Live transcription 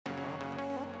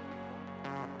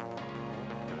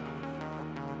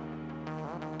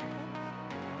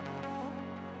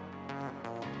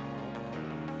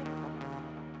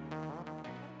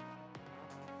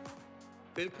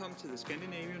Velkommen til The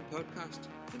Scandinavian podcast.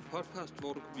 En podcast,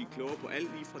 hvor du kan blive klogere på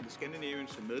alt lige fra The Scandinavian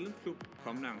som medlemsklub,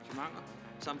 kommende arrangementer,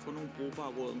 samt få nogle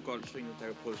brugbare råd om golfsvinget, der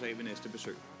kan prøves af ved næste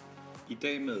besøg. I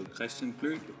dag med Christian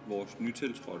Gløet, vores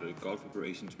nytiltrådte Golf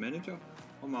Operations Manager,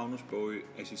 og Magnus,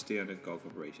 assisterende Golf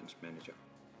Operations Manager.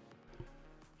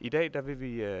 I dag der vil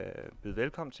vi byde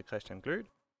velkommen til Christian Gløet.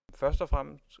 Først og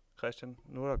fremmest, Christian,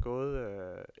 nu er der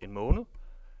gået en måned.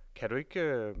 Kan du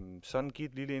ikke sådan give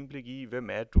et lille indblik i, hvem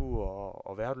er du,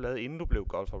 og hvad har du lavet, inden du blev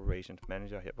Golf Operations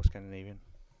Manager her på Scandinavian?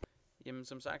 Jamen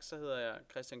som sagt, så hedder jeg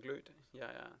Christian Gløet.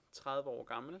 Jeg er 30 år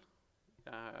gammel.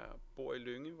 Jeg bor i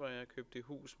Lynge, hvor jeg købte et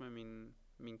hus med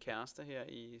min kæreste her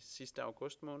i sidste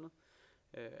august måned.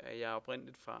 Jeg er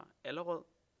oprindeligt fra Allerød.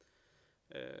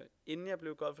 Inden jeg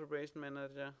blev Golf Operations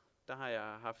Manager, der har jeg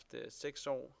haft 6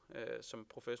 år som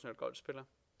professionel golfspiller.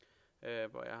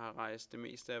 Hvor jeg har rejst det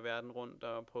meste af verden rundt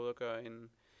og prøvet at gøre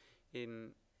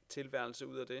en tilværelse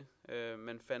ud af det.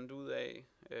 Man fandt ud af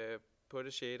på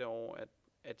det 6. år,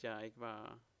 at jeg ikke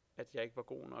var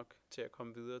god nok til at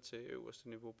komme videre til øverste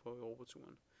niveau på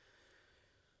Europaturen.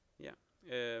 Ja.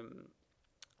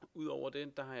 Udover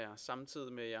det, der har jeg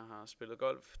samtidig med, at jeg har spillet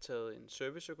golf, taget en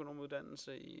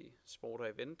serviceøkonomuddannelse i sport og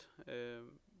event,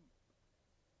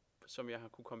 som jeg har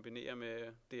kunne kombinere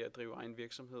med det at drive egen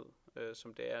virksomhed,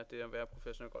 som det at være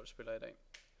professionel golfspiller i dag.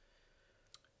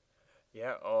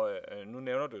 Ja, og nu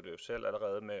nævner du det jo selv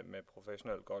allerede med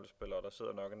professionel golfspiller, og der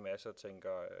sidder nok en masse og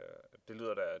tænker, det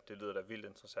lyder da vildt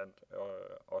interessant,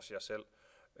 også jeg selv.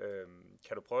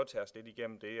 Kan du prøve at tage os lidt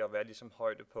igennem det, og hvad er ligesom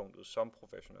højdepunktet som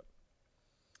professionel?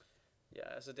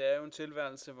 Ja, altså det er jo en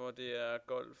tilværelse, hvor det er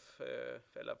golf,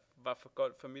 eller var for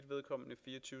golf for mit vedkommende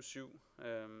 24/7,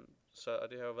 og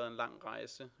det har jo været en lang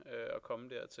rejse at komme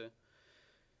dertil.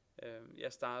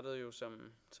 Jeg startede jo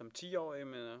som 10-årig,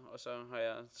 og så har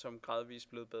jeg som gradvist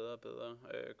blevet bedre og bedre.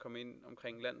 Kom ind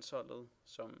omkring landsholdet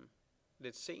som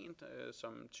lidt sent,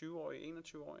 som 20-årig,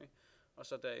 21-årig, og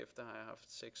så derefter har jeg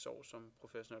haft 6 år som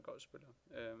professionel golfspiller.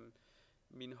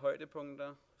 Mine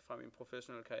højdepunkter fra min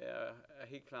professionelle karriere er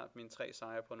helt klart mine 3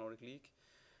 sejre på Nordic League,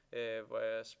 hvor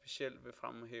jeg specielt vil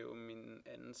fremhæve min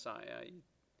anden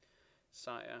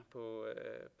sejr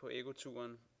på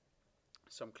Ego-turen,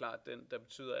 som klart den, der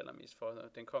betyder allermest for.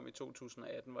 Den kom i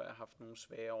 2018, hvor jeg har haft nogle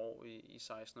svære år i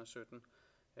 16 og 17.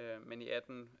 Men i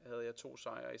 18 havde jeg 2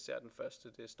 sejre, især den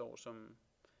første, det står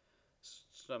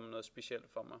som noget specielt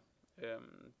for mig.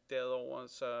 Derudover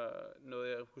så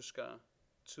noget, jeg husker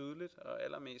tydeligt, og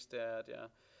allermest er, at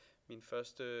min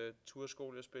første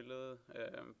turskole, jeg spillede,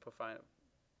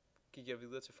 gik jeg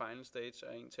videre til final stage,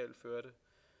 og egentlig førte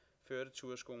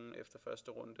turskolen efter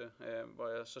første runde, hvor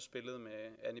jeg så spillede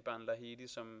med Anniban Lahedi,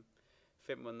 som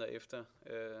 5 måneder efter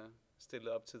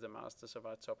stillede op til The Masters, og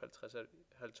var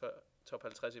top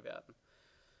 50 i verden.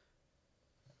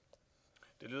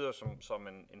 Det lyder som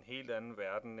en helt anden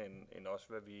verden, end også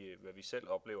hvad vi selv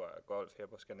oplever af golf her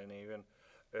på Scandinavian.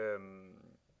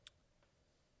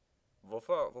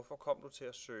 Hvorfor kom du til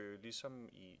at søge ligesom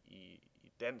i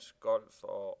dansk golf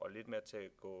og lidt mere til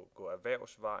at gå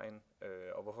erhvervsvejen,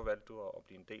 og hvorfor valgte du at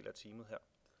blive en del af teamet her?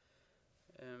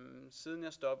 Siden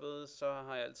jeg stoppede, så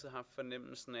har jeg altid haft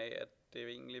fornemmelsen af, at det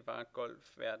egentlig var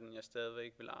golfverdenen, jeg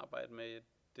stadigvæk vil arbejde med.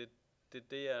 Det er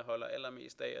det, jeg holder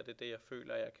allermest af, og det er det, jeg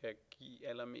føler, jeg kan give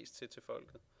allermest til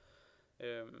folket.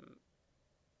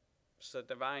 Så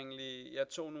der var egentlig, jeg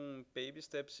tog nogle baby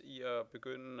steps i at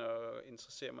begynde at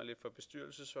interessere mig lidt for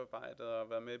bestyrelsesarbejdet og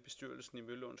være med i bestyrelsen i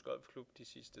Møllåns Golfklub de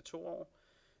sidste 2 år.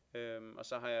 Og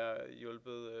så har jeg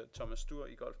hjulpet Thomas Stur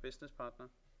i Golf Business Partner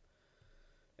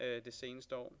det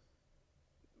seneste år.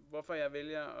 Hvorfor jeg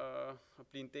vælger at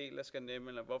blive en del af Scandinavian,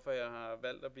 eller hvorfor jeg har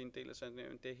valgt at blive en del af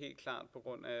Scandinavian, det er helt klart på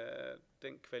grund af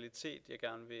den kvalitet,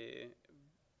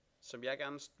 som jeg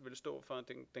gerne vil stå for,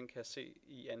 den kan jeg se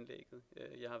i anlægget.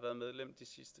 Jeg har været medlem de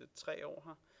sidste 3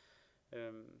 år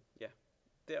her.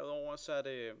 Derudover så er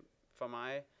det for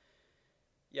mig,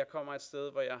 jeg kommer et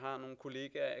sted, hvor jeg har nogle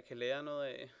kollegaer, jeg kan lære noget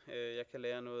af. Jeg kan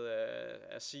lære noget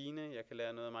af Signe, jeg kan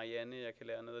lære noget af Marianne, jeg kan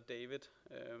lære noget af David,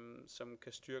 som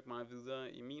kan styrke mig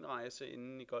videre i min rejse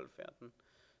inden i golfverdenen.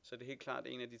 Så det er helt klart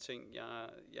en af de ting,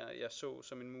 jeg så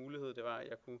som en mulighed, det var, at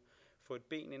jeg kunne få et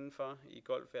ben indenfor i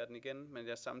golfverdenen igen, men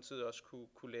jeg samtidig også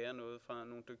kunne lære noget fra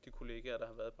nogle dygtige kollegaer, der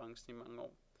har været i branchen i mange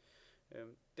år.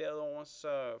 Derudover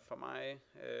så for mig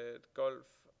golf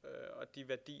og de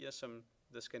værdier, som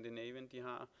The Scandinavian de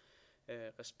har,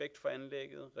 respekt for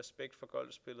anlægget, respekt for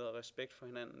golfspillet og respekt for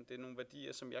hinanden, det er nogle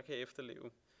værdier, som jeg kan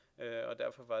efterleve, og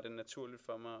derfor var det naturligt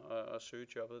for mig at søge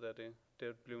jobbet, da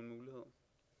det blev en mulighed.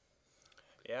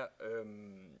 Ja,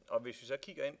 og hvis vi så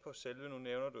kigger ind på selve, nu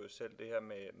nævner du jo selv det her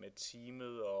med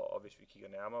teamet, og hvis vi kigger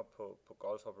nærmere på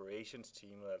Golf Operations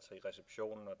teamet, altså i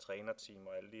receptionen og trænerteam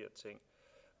og alle de her ting,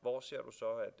 hvor ser du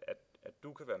så, at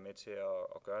du kan være med til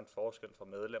at gøre en forskel for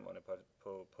medlemmerne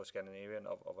på Scandinavian,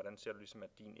 og hvordan ser du ligesom,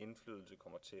 at din indflydelse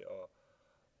kommer til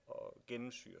at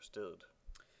gennemsyre stedet?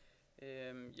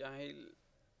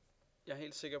 Jeg er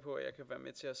helt sikker på, at jeg kan være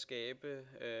med til at skabe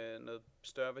noget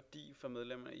større værdi for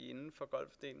medlemmerne inden for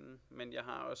golfdelen, men jeg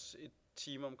har også et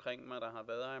team omkring mig, der har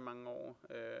været her i mange år.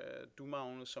 Du,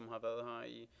 Magnus, som har været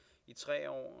her i 3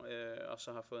 år, og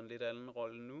så har fået en lidt anden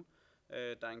rolle nu.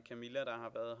 Der er en Camilla, der har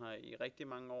været her i rigtig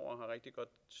mange år og har rigtig godt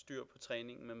styr på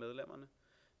træningen med medlemmerne.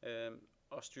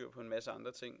 Og styr på en masse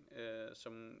andre ting,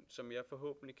 som jeg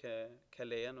forhåbentlig kan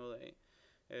lære noget af.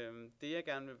 Det jeg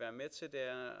gerne vil være med til, det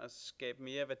er at skabe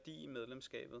mere værdi i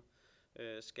medlemskabet.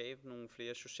 Skabe nogle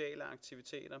flere sociale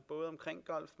aktiviteter, både omkring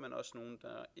golf, men også nogle,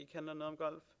 der ikke handler noget om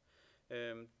golf.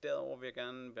 Derudover vil jeg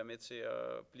gerne være med til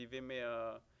at blive ved med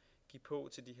at give på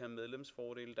til de her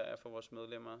medlemsfordele, der er for vores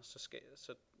medlemmer.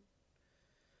 Så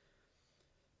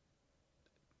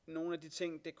nogle af de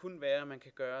ting, det kunne være, at man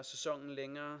kan gøre sæsonen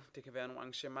længere. Det kan være nogle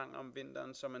arrangementer om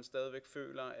vinteren, så man stadigvæk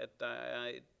føler, at der er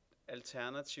et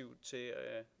alternativ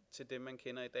til det, man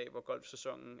kender i dag, hvor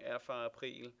golfsæsonen er fra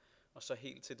april og så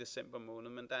helt til december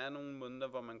måned. Men der er nogle måneder,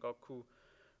 hvor man godt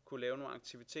kunne lave nogle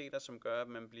aktiviteter, som gør, at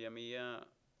man bliver mere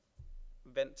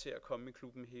vant til at komme i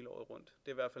klubben hele året rundt.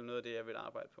 Det er i hvert fald noget af det, jeg vil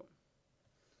arbejde på.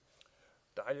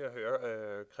 Dejligt at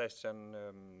høre, Christian.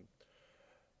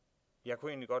 Jeg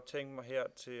kunne egentlig godt tænke mig her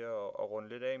til at runde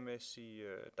lidt af med at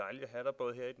sige dejligt at have dig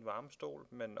både her i den varme stol,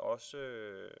 men også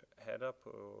have dig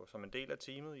som en del af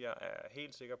teamet. Jeg er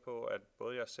helt sikker på, at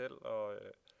både jeg selv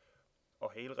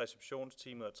og hele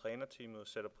receptionsteamet og trænerteamet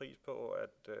sætter pris på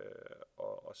at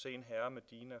se en herre med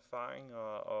dine erfaringer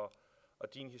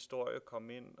og din historie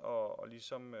komme ind og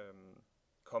ligesom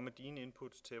komme med dine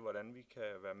inputs til, hvordan vi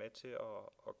kan være med til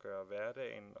at gøre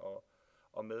hverdagen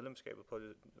og medlemskabet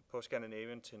på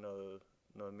Scandinavian til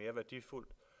noget mere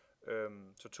værdifuldt.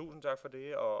 Så tusind tak for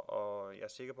det, og jeg er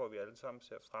sikker på, at vi alle sammen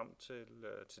ser frem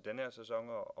til denne her sæson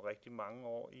og rigtig mange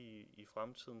år i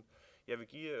fremtiden. Jeg vil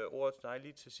give ordet til dig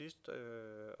lige til sidst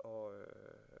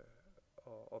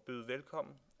og byde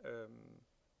velkommen.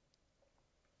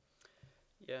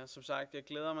 Ja, som sagt, jeg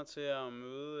glæder mig til at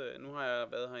møde, nu har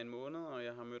jeg været her en måned, og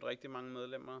jeg har mødt rigtig mange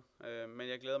medlemmer, men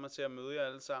jeg glæder mig til at møde jer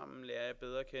alle sammen, lære jer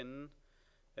bedre at kende,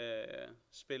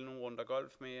 spille nogle runder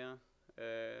golf med jer,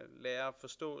 lære at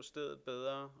forstå stedet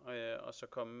bedre, og så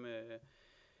komme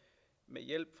med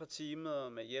hjælp fra teamet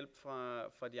og med hjælp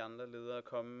fra de andre ledere,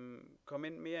 komme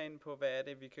ind mere ind på, hvad er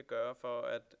det, vi kan gøre for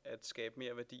at skabe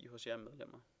mere værdi hos jer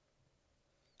medlemmer.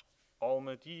 Og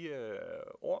med de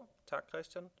ord, tak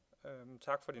Christian,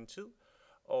 tak for din tid,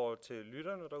 og til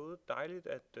lytterne derude, dejligt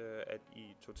at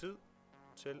I tog tid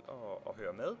til at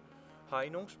høre med. Har I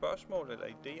nogle spørgsmål eller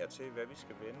idéer til, hvad vi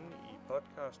skal vende i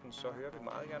podcasten, så hører vi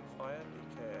meget gerne fra jer.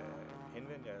 I kan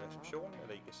henvende jer i receptionen,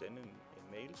 eller I kan sende en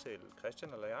mail til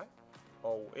Christian eller jeg.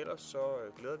 Og ellers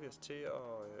så glæder vi os til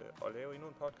at lave endnu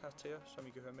en podcast til jer, som I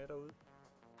kan høre med derude.